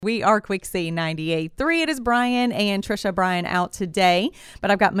We are Quick C 98.3. It is Brian and Trisha. Brian out today,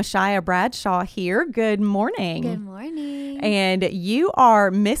 but I've got MeShyia Bradshaw here. Good morning. Good morning. And you are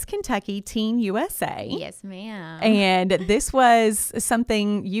Miss Kentucky Teen USA. Yes, ma'am. And this was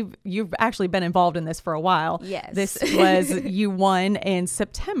something you've actually been involved in this for a while. Yes. This was you won in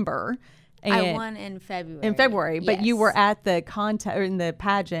September. I won in February. But yes. you were at the contest in the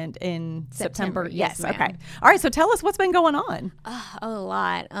pageant in September. Yes, Okay. ma'am. All right. So tell us what's been going on. A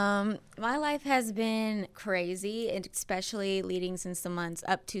lot. My life has been crazy, and especially leading since the months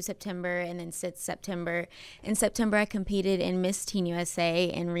up to September and then since September. In September, I competed in Miss Teen USA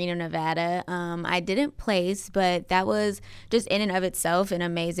in Reno, Nevada. I didn't place, but that was just in and of itself an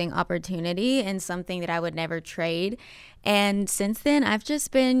amazing opportunity and something that I would never trade. And since then, I've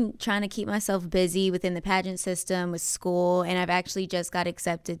just been trying to keep myself busy within the pageant system with school, and I've actually just got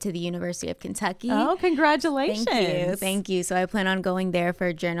accepted to the University of Kentucky. Oh, congratulations. Thank you. So I plan on going there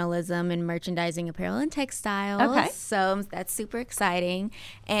for journalism and merchandising, apparel, and textiles. Okay. So that's super exciting.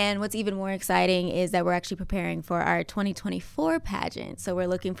 And what's even more exciting is that we're actually preparing for our 2024 pageant. So we're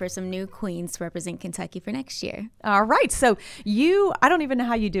looking for some new queens to represent Kentucky for next year. All right. So I don't even know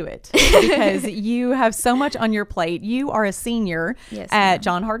how you do it because you have so much on your plate. You are a senior at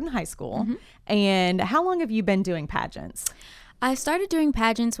John Hardin High School. Mm-hmm. And how long have you been doing pageants? I started doing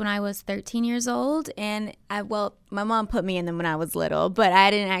pageants when I was 13 years old, and my mom put me in them when I was little, but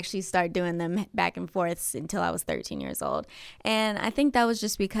I didn't actually start doing them back and forth until I was 13 years old. And I think that was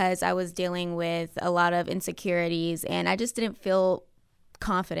just because I was dealing with a lot of insecurities, and I just didn't feel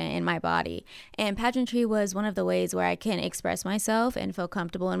confident in my body. And pageantry was one of the ways where I can express myself and feel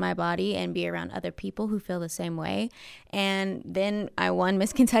comfortable in my body and be around other people who feel the same way. And then I won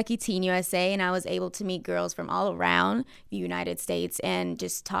Miss Kentucky Teen USA, and I was able to meet girls from all around the United States and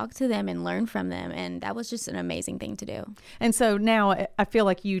just talk to them and learn from them. And that was just an amazing thing to do. And so now I feel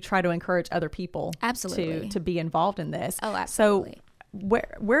like you try to encourage other people absolutely to be involved in this. Oh, absolutely. So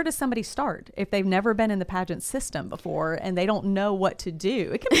where does somebody start if they've never been in the pageant system before and they don't know what to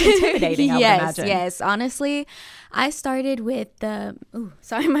do? It can be intimidating, I would imagine. Yes. Honestly, I started with the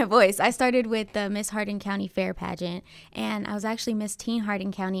Miss Hardin County Fair pageant, and I was actually Miss Teen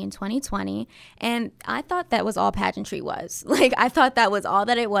Hardin County in 2020, and I thought that was all pageantry was. Like, I thought that was all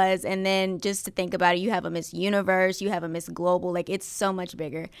that it was, and then just to think about it, you have a Miss Universe, you have a Miss Global, like, it's so much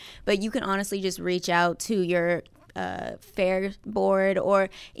bigger. But you can honestly just reach out to your fair board, or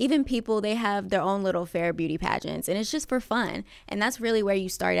even people, they have their own little fair beauty pageants, and it's just for fun. And that's really where you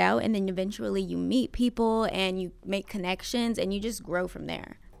start out, and then eventually you meet people and you make connections and you just grow from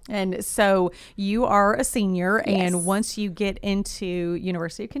there. And so you are a senior, yes. And once you get into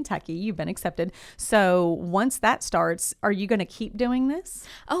University of Kentucky, you've been accepted. So once that starts, are you going to keep doing this?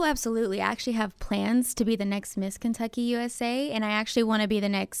 Oh, absolutely. I actually have plans to be the next Miss Kentucky USA, and I actually want to be the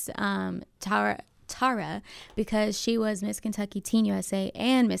next Tara, because she was Miss Kentucky Teen USA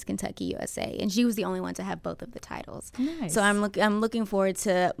and Miss Kentucky USA, and she was the only one to have both of the titles. Nice. So I'm looking forward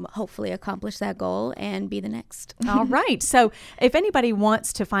to hopefully accomplish that goal and be the next. All right. So if anybody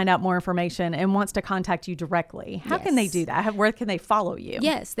wants to find out more information and wants to contact you directly, how can they do that? Where can they follow you?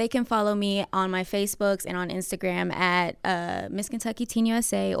 Yes, they can follow me on my Facebooks and on Instagram at Miss Kentucky Teen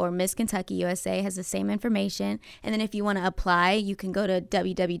USA, or Miss Kentucky USA has the same information. And then if you want to apply, you can go to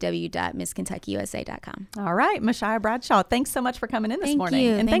www.misskentuckyusa.com. All right, MeShyia Bradshaw, thanks so much for coming in this morning. Thank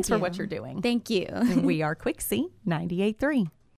you. And thanks for what you're doing. Thank you. We are Quick C 98.3.